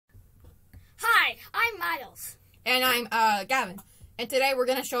I'm Miles. And I'm Gavin. And today we're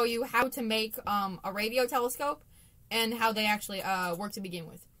going to show you how to make a radio telescope and how they actually work to begin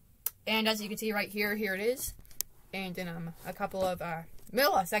with. And as you can see right here, here it is. And in a couple of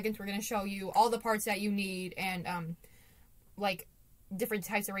milliseconds, we're going to show you all the parts that you need and like different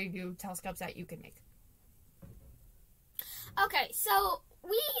types of radio telescopes that you can make. Okay, so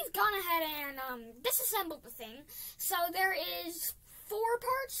we've gone ahead and disassembled the thing. So there is 4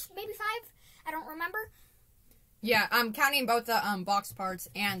 parts, maybe 5. I don't remember. Yeah, I'm counting both the box parts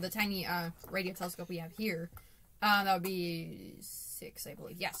and the tiny radio telescope we have here. That would be 6, I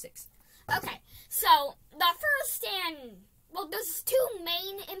believe. Yeah, 6. Okay, so the first well, there's 2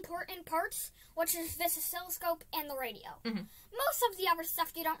 main important parts, which is this oscilloscope and the radio. Mm-hmm. Most of the other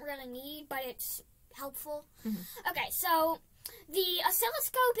stuff you don't really need, but it's helpful. Mm-hmm. Okay, so the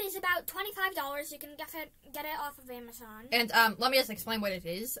oscilloscope is about $25. You can get it off of Amazon. And let me just explain what it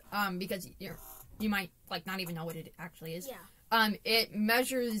is, because you might not even know what it actually is. Yeah. It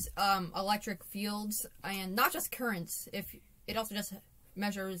measures electric fields and not just currents. It also just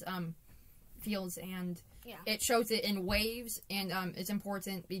measures fields, and it shows it in waves, and it's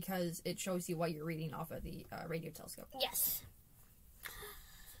important because it shows you what you're reading off of the radio telescope. Yes.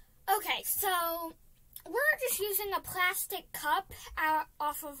 Okay, so we're just using a plastic cup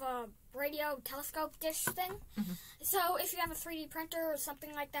off of a radio telescope dish thing. Mm-hmm. So if you have a 3D printer or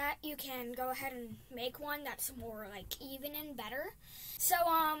something like that, you can go ahead and make one that's more like even and better. So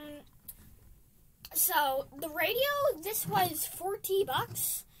so the radio, this was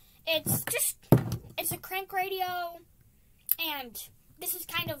 $40. It's a crank radio, and this is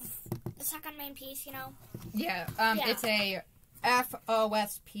kind of the second main piece, you know. Yeah. It's a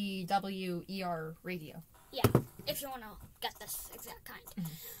FOSPWER radio. Yeah, if you want to get this exact kind.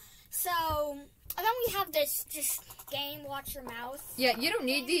 Mm-hmm. So, and then we have this just game, watch your mouth. Yeah, you don't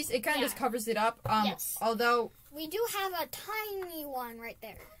need these. It kind of just covers it up. Yes. Although we do have a tiny one right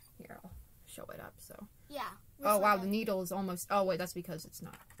there. Here, I'll show it up. So. Yeah. Oh wow, the needle is almost. Oh wait, that's because it's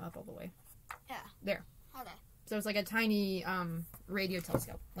not up all the way. Yeah. There. Okay. So it's like a tiny radio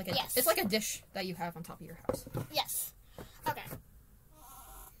telescope. It's like a dish that you have on top of your house. Yes. Okay.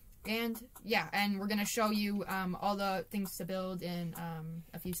 And yeah, and we're gonna show you all the things to build in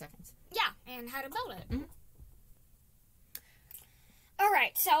a few seconds. Yeah, and how to build it. Mm-hmm.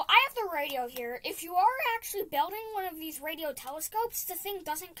 Alright, so I have the radio here. If you are actually building one of these radio telescopes, the thing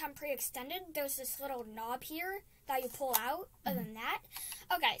doesn't come pre-extended. There's this little knob here that you pull out, other than that.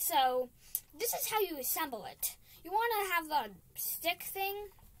 Okay, so this is how you assemble it. You want to have the stick thing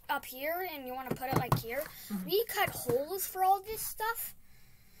up here, and you want to put it like here. Mm-hmm. We cut holes for all this stuff.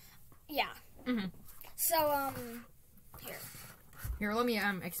 Yeah. Mm-hmm. So, Here, let me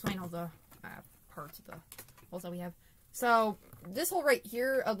explain all the parts of the holes that we have. So this hole right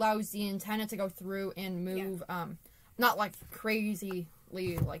here allows the antenna to go through and move, not like crazily,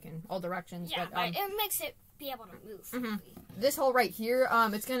 like in all directions. Yeah, but it makes it be able to move. Mm-hmm. This hole right here,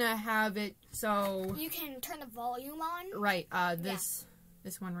 it's gonna have it so you can turn the volume on. Right. This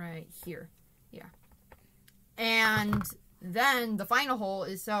one right here. Yeah. And then the final hole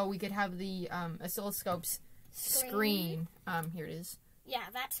is so we could have the oscilloscope's screen. Here it is. Yeah,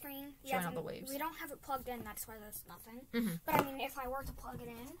 that screen. Showing all the waves. We don't have it plugged in, that's why there's nothing. Mm-hmm. But I mean, if I were to plug it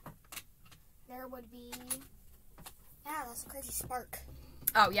in, there would be. Yeah, that's a crazy spark.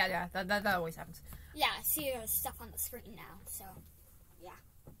 Oh yeah, that always happens. Yeah, I see stuff on the screen now. So, yeah.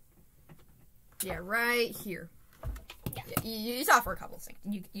 Yeah, right here. Yeah. You saw it for a couple of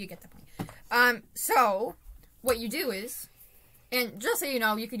seconds. You get the point. So what you do is, and just so you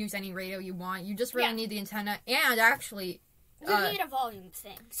know, you could use any radio you want. You just really need the antenna, and actually, you need a volume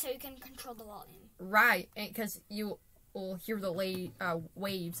thing so you can control the volume. Right, because you will hear the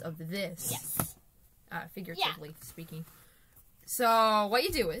waves of this. Yes. Figuratively speaking. So what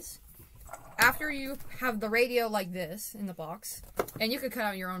you do is, after you have the radio like this in the box, and you could cut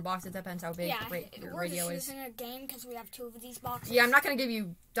out your own box. It depends how big your radio is. We're just using a game because we have 2 of these boxes. Yeah, I'm not going to give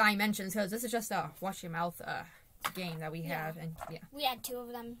you dimensions because this is just a watch your mouth game that we have, and we had 2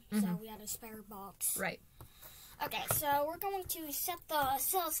 of them, so we had a spare box. Right. Okay, so we're going to set the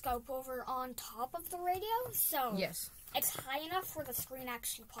oscilloscope over on top of the radio, so it's high enough where the screen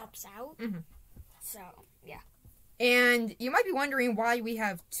actually pops out. Mm-hmm. So, yeah. And you might be wondering why we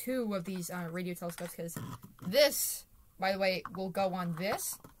have 2 of these radio telescopes, because this, by the way, will go on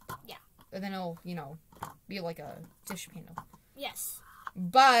this. Yeah. And then it'll, be like a dish panel. Yes.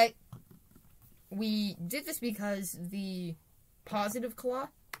 But we did this because the positive claw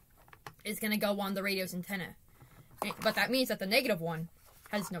is going to go on the radio's antenna. But that means that the negative one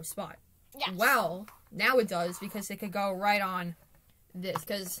has no spot. Yes. Well, now it does, because it could go right on this,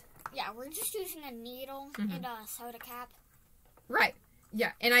 because Yeah, we're just using a needle and a soda cap. Right.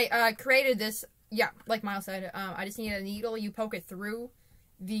 Yeah, and I created this. Yeah, like Miles said, I just need a needle. You poke it through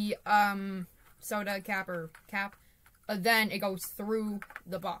the soda cap or cap, then it goes through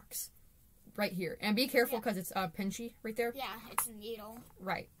the box right here. And be careful because it's pinchy right there. Yeah, it's a needle.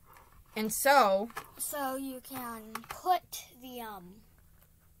 Right. And so you can put the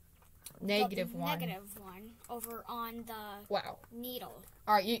negative one over on the needle.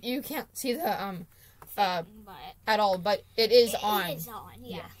 All right, you can't see the But at all, but it is on. It is on,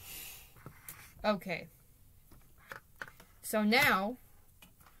 yeah. Okay. So now,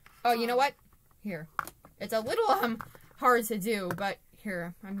 oh, you know what? Here, it's a little hard to do, but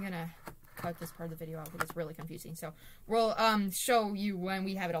here I'm gonna cut this part of the video out because it's really confusing. So we'll show you when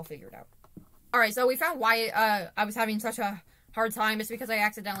we have it all figured out. All right, so we found why I was having such a hard time. It's because I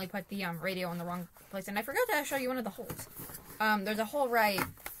accidentally put the radio in the wrong place, and I forgot to show you one of the holes. There's a hole right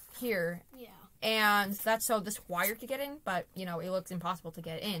here. Yeah. And that's so this wire could get in, but, you know, it looks impossible to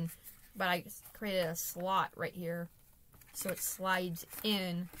get in. But I just created a slot right here, so it slides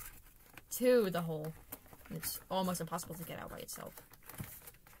in to the hole. It's almost impossible to get out by itself.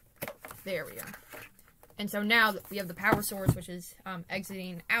 There we go. And so now we have the power source, which is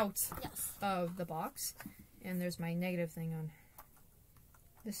exiting out of the box. And there's my negative thing on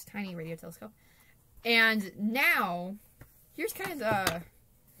this tiny radio telescope. And now, here's kind of the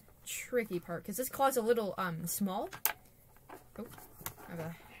tricky part, because this claw's a little small. Oh, I have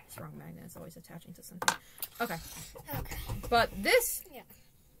a strong magnet. It's always attaching to something. Okay. But this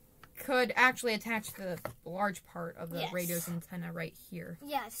could actually attach to the large part of the radio's antenna right here.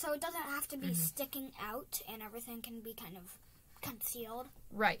 Yeah, so it doesn't have to be sticking out, and everything can be kind of concealed.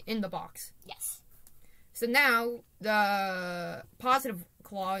 Right, in the box. Yes. So now the positive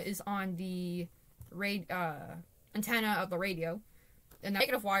claw is on the antenna of the radio. The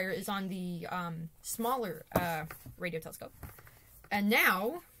negative wire is on the smaller radio telescope. And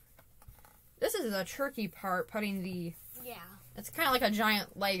now, this is the tricky part, putting the... Yeah. It's kind of like a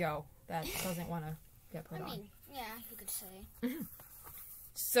giant Lego that doesn't want to get put on. Yeah, you could say.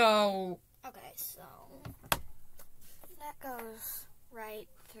 So... Okay, so... that goes right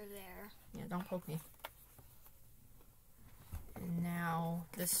through there. Yeah, don't poke me. And now,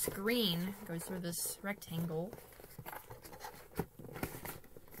 the screen goes through this rectangle.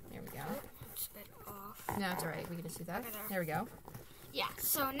 There we go. It's a bit off. No, it's alright. We can just do that. There we go. Yeah,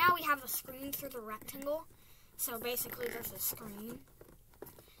 so now we have the screen through the rectangle. So basically there's a screen.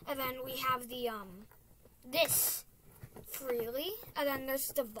 And then we have the, this freely. And then there's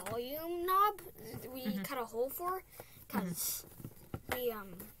the volume knob we cut a hole for. Because we,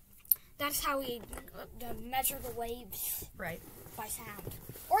 that's how we measure the waves. Right. By sound.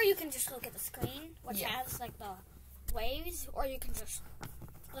 Or you can just look at the screen, which has, like, the waves. Or you can just...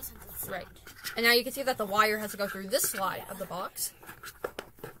 listen to the sound. Right. And now you can see that the wire has to go through this slide of the box.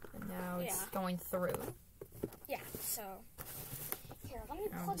 And now it's going through. Yeah, so... here, let me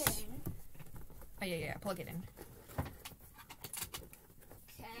plug it in. Oh, yeah, plug it in.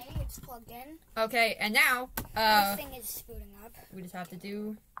 Okay, it's plugged in. Okay, and now... everything is booting up. We just have to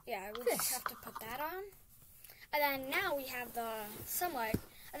do... yeah, we just have to put that on. And then now we have the sunlight.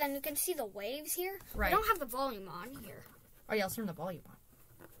 And then you can see the waves here. Right. We don't have the volume on here. Oh, yeah, let's turn the volume on.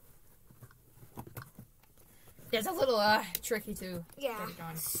 Yeah, it's a little tricky to get it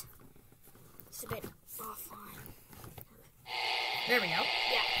on. It's a bit offline. There we go.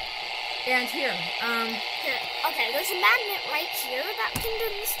 Yeah. And here, here. Okay, there's a magnet right here that can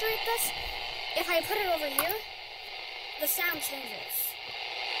demonstrate this. If I put it over here, the sound changes.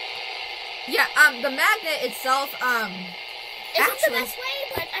 Yeah, the magnet itself, It's the best way,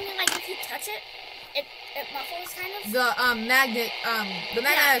 but I mean, like, if you touch it, it muffles kind of. The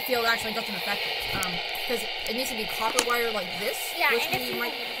magnetic field actually doesn't affect it, because it needs to be copper wire like this. Yeah, which and we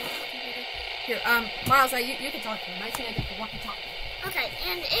might... Here, Miles, you can talk to him. I think I get the walkie-talkie. Okay,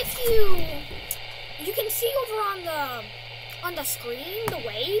 and if you can see over on the screen the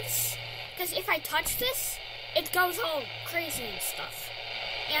waves, because if I touch this, it goes all crazy and stuff.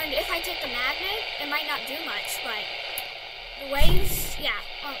 And if I take the magnet, it might not do much, but the waves, yeah.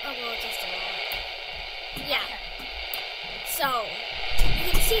 Oh well, just a lot. Yeah. So, you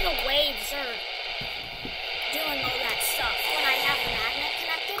can see the waves are doing all that stuff when I have the magnet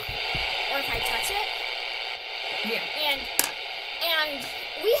connected, or if I touch it. Yeah. And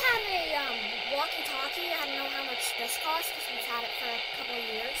we have a walkie-talkie. I don't know how much this costs because we've had it for a couple of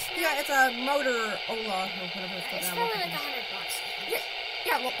years now. Yeah, it's a Motorola or whatever it's called. It's probably like $100.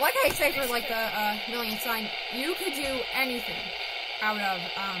 Yeah, well, like I say for like the million sign, you could do anything out of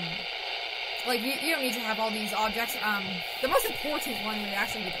like, you don't need to have all these objects. The most important one would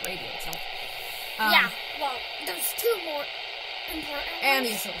actually be the radio itself. Yeah, well, there's two more important and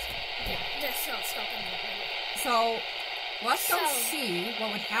ones. the oscilloscope. Yeah. The oscilloscope and the radio. So, let's go see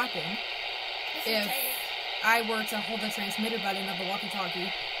what would happen if I were to hold the transmitter button of the walkie-talkie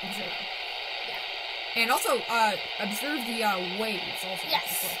at 0. Yeah. And also, observe the waves also.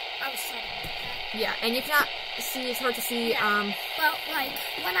 Yes, I was talking about that. Yeah, and you cannot see, it's hard to see, Yeah. Well, like,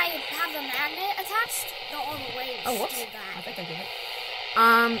 when I have the magnet attached, all the waves oh, whoops. do that. I think I did it.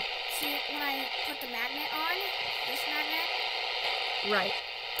 See, when I put the magnet on, this magnet. Right.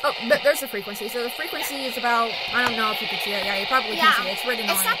 Oh, but there's the frequency. So the frequency is about, I don't know if you can see it. Yeah, you probably can see it. It's written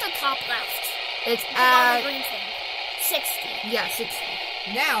on it. It's at the top left. It's at at... the green thing. 60. Yeah, 60.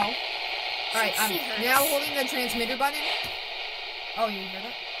 Now... Alright, I'm 60 hertz. now holding the transmitter button. Oh, you hear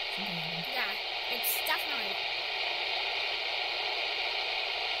that? Something happened. Yeah, it's definitely...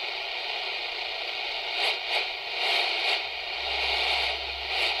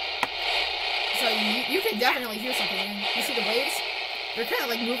 So you can definitely hear something. And you see the waves? They're kind of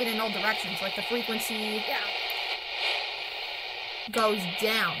like moving in all directions. Like the frequency goes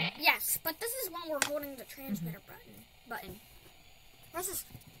down. Yes, but this is when we're holding the transmitter button. Where's this?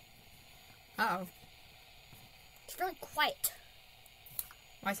 Uh-oh. It's really quiet.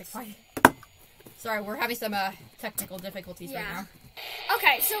 Why is it quiet? Sorry, we're having some technical difficulties right now.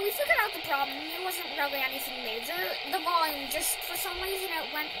 Okay, so we figured out the problem. It wasn't really anything major. The volume just, for some reason,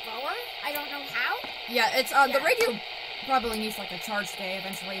 it went lower. I don't know how. Yeah, it's, the radio probably needs, like, a charge day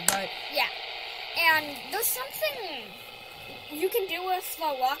eventually, but... Yeah. And there's something you can do with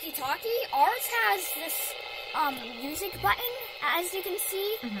the walkie-talkie. Ours has this, music button, as you can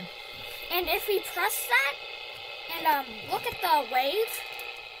see. And if we press that, and, look at the wave...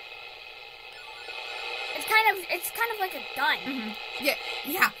 It's kind of like a gun.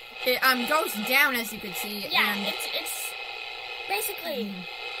 Yeah. It goes down, as you can see. Yeah, and it's basically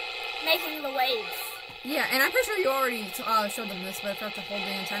making the wave. Yeah, and I'm pretty sure you already showed them this, but if I have to hold the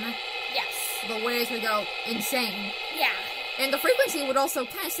antenna, Yes. the waves would go insane. Yeah. And the frequency would also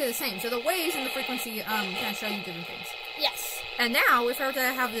kind of stay the same. So the waves and the frequency kind of show you different things. Yes. And now, if I were to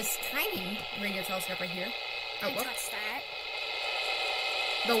have this tiny radio telescope right here, And touch that.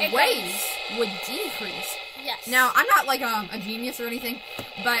 the It waves would decrease. Yes. Now, I'm not like a genius or anything,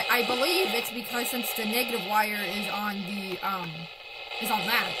 but I believe it's because since the negative wire is on the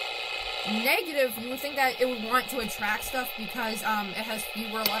that. Negative, you would think that it would want to attract stuff because it has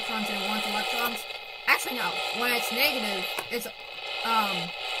fewer electrons and it wants electrons. Actually, no. When it's negative, it's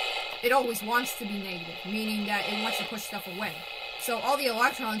it always wants to be negative, meaning that it wants to push stuff away. So all the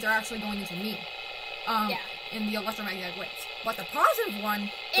electrons are actually going into me. In the electromagnetic waves. But the positive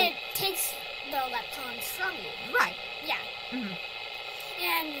one... It takes the electrons from you. Right. Yeah.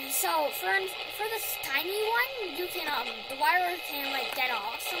 And so, for this tiny one, you can, the wire can, like, get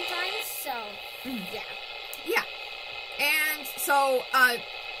off sometimes, so, Yeah. And so,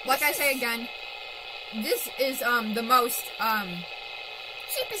 like I say again, this is, the most,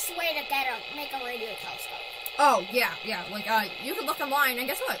 cheapest way to make a radio telescope. Oh, yeah. Like, you can look online, and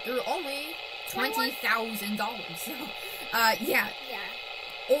guess what? They're only $20,000. So, yeah.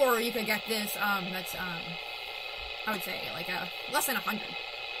 Or you could get this, that's, I would say, like, less than 100,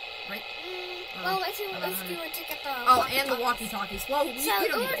 right? Well, if you were to get the and the walkie-talkies. Well, so you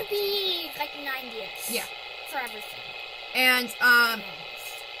it don't need would it. be, like, 90ish. Yeah. For everything. And,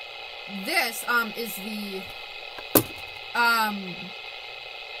 this, is the,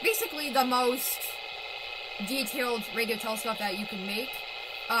 basically the most detailed radio telescope that you can make,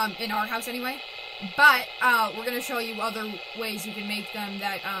 in our house anyway. But, we're gonna show you other ways you can make them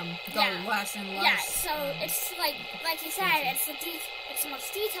that, go less and less. Yeah, so it's like you said, it's the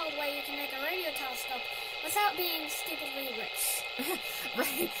most detailed way you can make a radio telescope without being stupidly rich.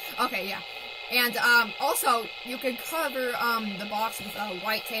 Right. Okay, yeah. And, also, you could cover, the box with,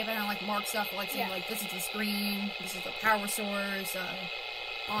 white tape and, like, mark stuff, like, saying, like, this is the screen, this is the power source,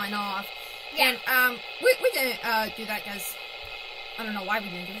 on and off. Yeah. And, we didn't, do that because, I don't know why we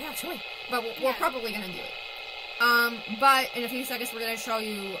didn't do it, actually. But we're probably gonna do it. But in a few seconds, we're gonna show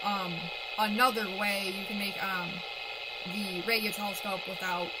you, another way you can make, the radio telescope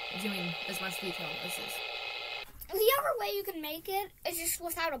without doing as much detail as this. The other way you can make it is just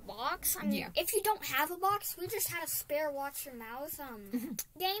without a box. I mean, if you don't have a box, we just had a spare Watch Your Mouth,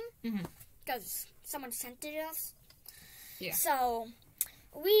 game. Because someone sent it to us. Yeah. So,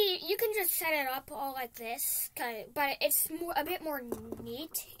 you can just set it up all like this, but it's a bit more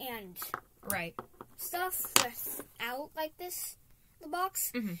neat and stuff without like this, the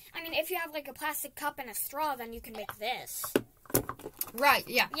box. I mean, if you have like a plastic cup and a straw, then you can make this. Right,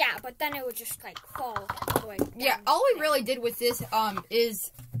 yeah. Yeah, but then it would just, like, fall all the way down. Yeah, all we really did with this,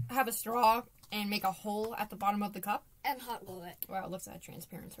 is have a straw and make a hole at the bottom of the cup. And hot glue it. Well, it looks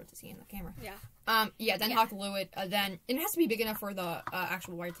transparent, so hard to see in the camera. Yeah. Then hot glue it, then, and it has to be big enough for the,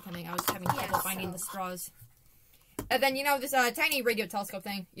 actual wire to come in. I was having trouble finding the straws. And then, this, tiny radio telescope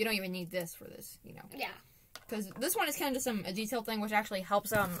thing, you don't even need this for this, Yeah. Because this one is kind of just a detailed thing, which actually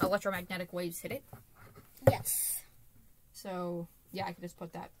helps, electromagnetic waves hit it. Yes. So, yeah, I can just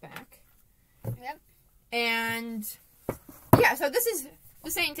put that back. Yep. And, yeah, so this is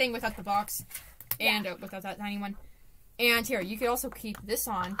the same thing without the box and without that tiny one. And here, you could also keep this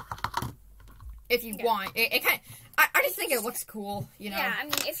on if you want. It kind of, I just think it looks cool, Yeah, I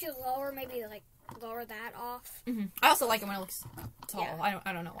mean, if you maybe, like, lower that off. Mm-hmm. I also like it when it looks tall. Yeah.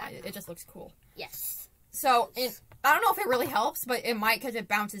 I don't know why. It just looks cool. Yes. So, I don't know if it really helps, but it might because it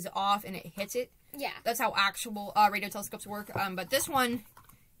bounces off and it hits it. Yeah. That's how actual radio telescopes work. But this one,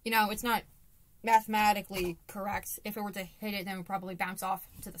 it's not mathematically correct. If it were to hit it, then it would probably bounce off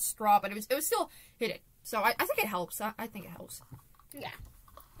to the straw, but it would still hit it. So I think it helps. I think it helps. Yeah.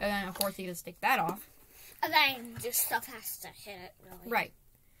 And then, of course, you just take that off. And then just stuff has to hit it, really. Right.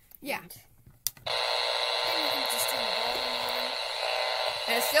 Yeah. And then you can just turn the volume on.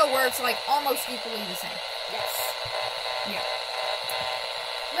 And it still works, like, almost equally the same. Yes. Yeah.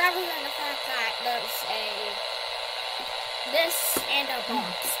 Rather than the fact that there's this and a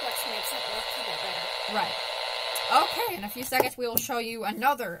box, which makes it look a bit better. Right. Okay, in a few seconds we will show you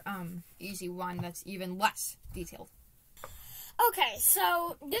another easy one that's even less detailed. Okay,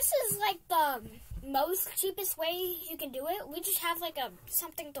 so this is like the most cheapest way you can do it. We just have like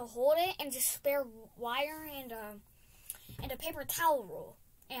something to hold it and just spare wire and a paper towel roll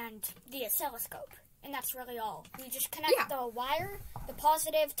and the oscilloscope. And that's really all. You just connect the wire, the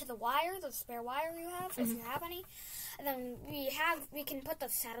positive to the wire, the spare wire you have, if you have any. And then we can put the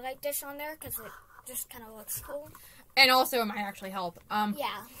satellite dish on there because it just kind of looks cool. And also it might actually help.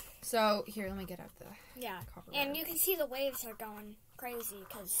 Yeah. So, here, let me get out the cover. And you can see the waves are going crazy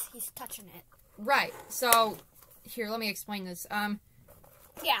because he's touching it. Right. So, here, let me explain this.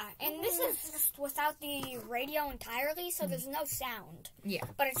 Yeah, and this is just without the radio entirely, so there's no sound. Yeah.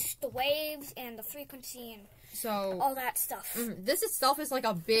 But it's just the waves and the frequency and all that stuff. This itself is like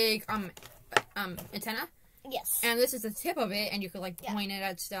a big antenna. Yes. And this is the tip of it, and you could, like, point it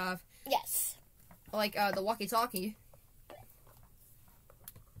at stuff. Yes. Like, the walkie-talkie.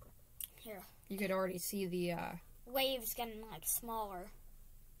 Here. You could already see the, waves getting, like, smaller.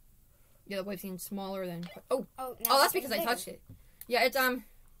 Yeah, the waves getting smaller than... Oh, that's because I touched it. Yeah, it's,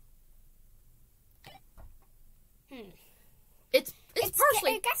 It's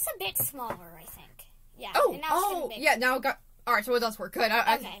partially... It gets a bit smaller, I think. Yeah. Oh, and now it's getting bigger. yeah, now it got... Alright, so it does work. Good.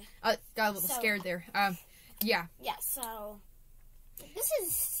 Okay. I got a little scared there. Yeah. Yeah, so... This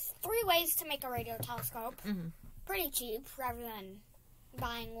is 3 ways to make a radio telescope. Pretty cheap, rather than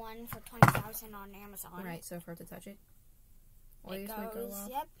buying one for $20,000 on Amazon. Right, so if I were to touch it, waves it would go goes, up.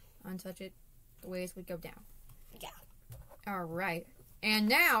 yep. Untouch it, the waves would go down. Yeah. Alright. And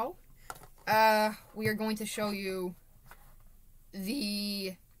now, we are going to show you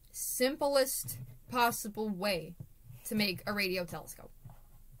the simplest possible way to make a radio telescope.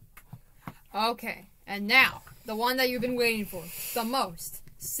 Okay, and now, the one that you've been waiting for, the most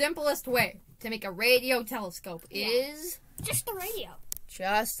simplest way to make a radio telescope is... Just the radio.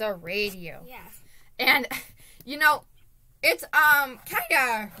 Just a radio. Yeah. And, it's, kind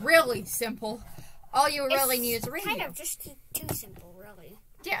of really simple. All you really need is a radio. Kind of just too simple, really.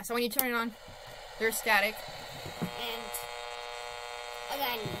 Yeah, so when you turn it on, there's static. And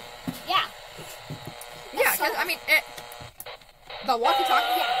then, yeah. Yeah, because, I mean, the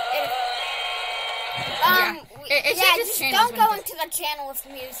walkie-talkie... Just don't go into the channel of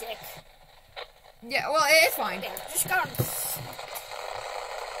music. Yeah, well, it's fine. Yeah, just go.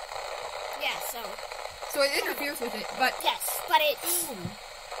 Yeah, so it interferes with it, but... Yes, but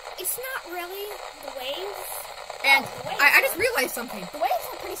it's not really the waves. And I just realized something. The waves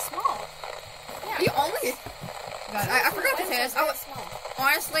are pretty small. Yeah. The only... God, I forgot to say this.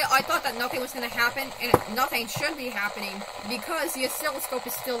 Honestly, I thought that nothing was going to happen, and nothing should be happening, because the oscilloscope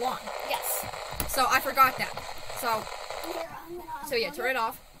is still on. Yes. So I forgot that. So yeah, turn it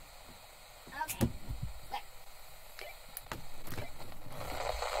off. Okay.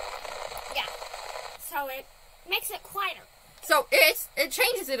 Yeah. So it makes it quieter. So it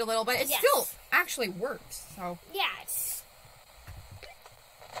changes it a little, but it still actually works. So yeah, it's...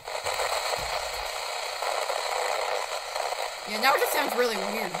 Yeah, now it just sounds really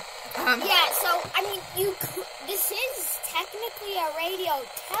weird. Yeah, so I mean, this is technically a radio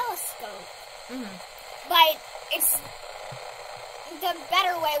telescope, but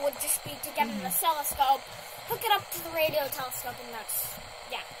to get an oscilloscope, hook it up to the radio telescope, and that's,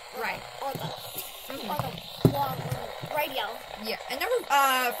 Right. Or the long radio. Yeah, and then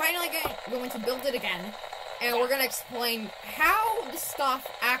we're finally going to build it again, and we're going to explain how the stuff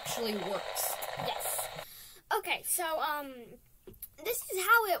actually works. Yes. Okay, so, this is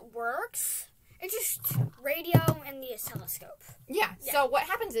how it works. It's just radio and the oscilloscope. Yeah, so what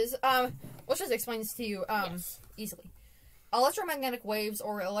happens is, let's just explain this to you easily. Electromagnetic waves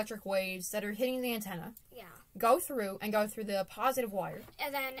or electric waves that are hitting the antenna go through the positive wire.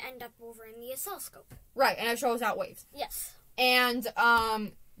 And then end up over in the oscilloscope. Right, and it shows out waves. Yes. And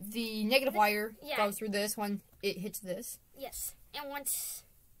the negative wire goes through this when it hits this. Yes. And once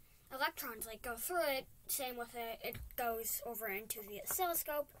electrons go through it, same with it, it goes over into the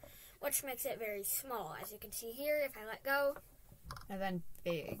oscilloscope, which makes it very small. As you can see here, if I let go. And then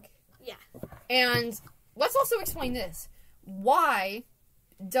big. Yeah. And let's also explain this. Why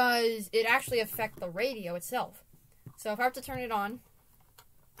does it actually affect the radio itself? So if I have to turn it on,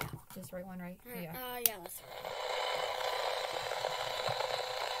 this is the right one, right? Yeah, that's right.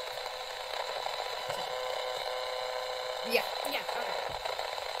 Yeah. Yeah, okay.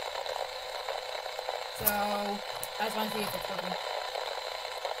 So, I just want to see if it's working.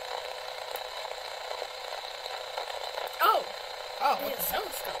 Oh! Oh, The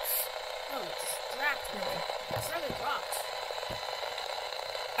oscilloscopes. Oh, it's dropped. It's really dropped.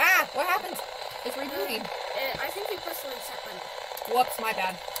 Ah! What happened? It's rebooting. I think we pressed the reset button. Whoops, my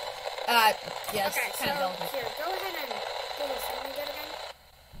bad. Yes, Okay, kind of delicate. here, go ahead and do this thing we did again.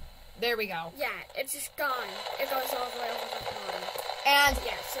 There we go. Yeah, it's just gone. It goes all the way over the bottom. And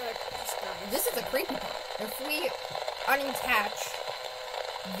Yeah, so it's just gone. this is a creepy part. If we unattach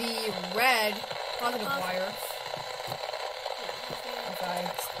the red positive wire, if I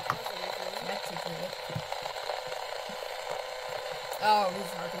connect it to it. Oh, this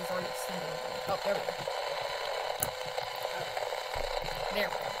is hard because it's already extended. Oh, there we go. There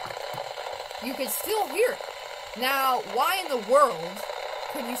we go. You can still hear it. Now, why in the world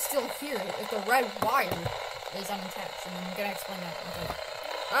could you still hear it if the red wire is unattached? And I'm gonna explain that in a bit.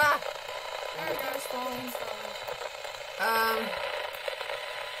 There it goes. Falling.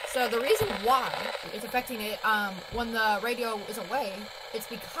 So the reason why it's affecting it, when the radio is away, it's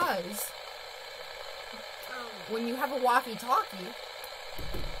because when you have a walkie-talkie,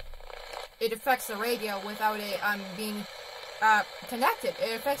 it affects the radio without it being connected.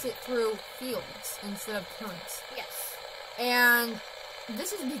 It affects it through fields instead of currents. Yes. And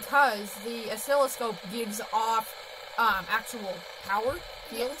this is because the oscilloscope gives off actual power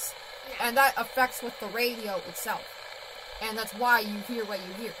fields, Yeah. and that affects with the radio itself. And that's why you hear what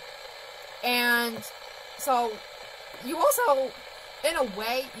you hear. And so you also, in a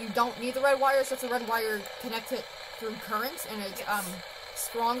way, you don't need the red wire, since the red wire connects it through currents, and it's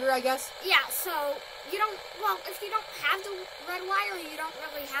stronger, I guess. Yeah, so you don't, well, if you don't have the red wire, you don't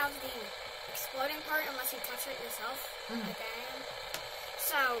really have the exploding part unless you touch it yourself, like I am.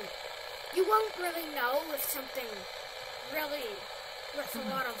 So you won't really know if something really, with a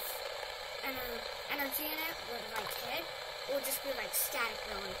lot of energy in it, would hit. It would just be static,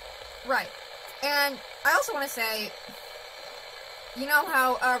 really. Right. And I also want to say, you know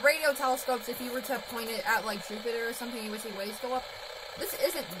how radio telescopes, if you were to point it at Jupiter or something, you would see waves go up? This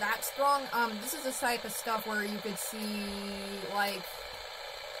isn't that strong. This is the type of stuff where you could see,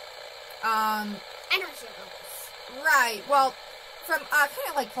 Energy levels. right, well, from,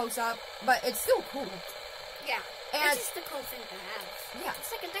 kind of close up, but it's still cool. Yeah. And it's just a cool thing to have. Yeah.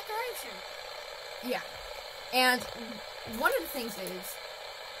 It's like a decoration. Yeah. And one of the things is,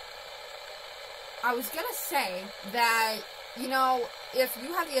 I was gonna say that, if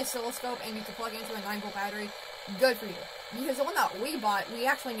you have the oscilloscope and you can plug it into a 9-volt battery, good for you. Because the one that we bought, we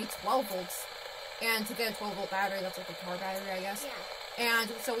actually need 12 volts. And to get a 12-volt battery, that's like a car battery, I guess. Yeah. And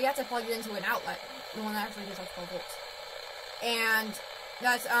so we have to plug it into an outlet, the one that actually gives us 12 volts. And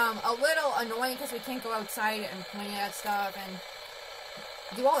that's a little annoying because we can't go outside and point it at stuff and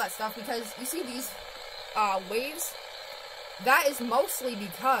do all that stuff, because you see these waves? That is mostly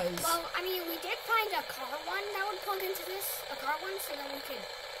because... Well, I mean, we did find a car one that would plug into this. A car one, so then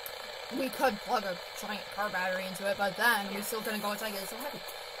we could plug a giant car battery into it, but then we still couldn't go outside because it's so heavy.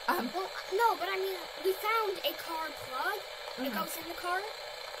 Well, no, but I mean, we found a car plug that goes in the car.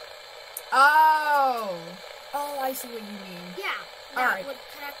 Oh, I see what you mean. Yeah, that would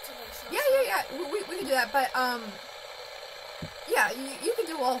connect to this. Yeah. We can do that, but yeah, you can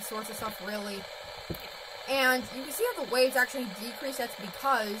do all sorts of stuff, really. And you can see how the waves actually decrease. That's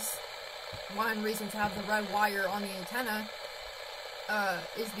because one reason to have the red wire on the antenna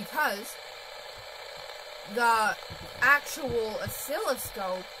is because the actual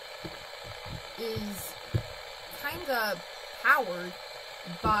oscilloscope is kind of powered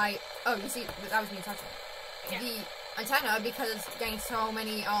by. Oh, you see, that was me touching it. Yeah. The antenna, because it's getting so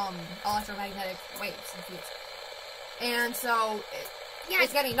many electromagnetic waves and fields, and so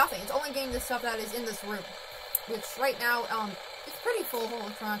it's getting nothing. It's only getting the stuff that is in this room, which right now it's pretty full of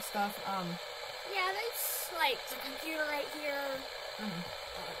electronic stuff. Yeah, there's like the computer right here,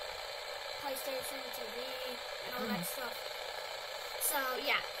 PlayStation, TV, and all that stuff. So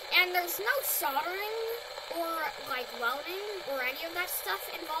yeah, and there's no soldering or like welding or any of that stuff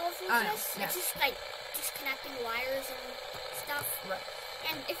involved with this. Yeah. It's just like connecting wires and stuff. Right.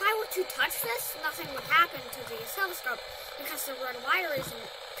 And if I were to touch this, nothing would happen to the oscilloscope because the red wire isn't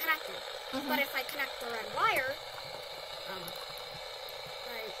connected. But if I connect the red wire,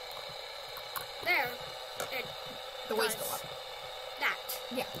 right there, The waves go up. That.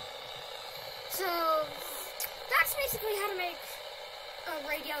 Yeah. So that's basically how to make a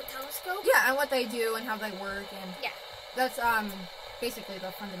radio telescope. Yeah, and what they do and how they work, and yeah, that's basically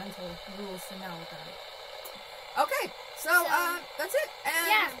the fundamental rules to know about it. Okay, so that's it. And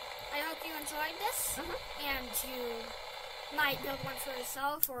yeah, I hope you enjoyed this, and you might build one for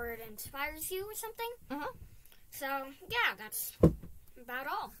yourself, or it inspires you or something. So yeah, that's about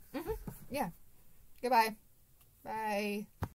all. Yeah. Goodbye. Bye.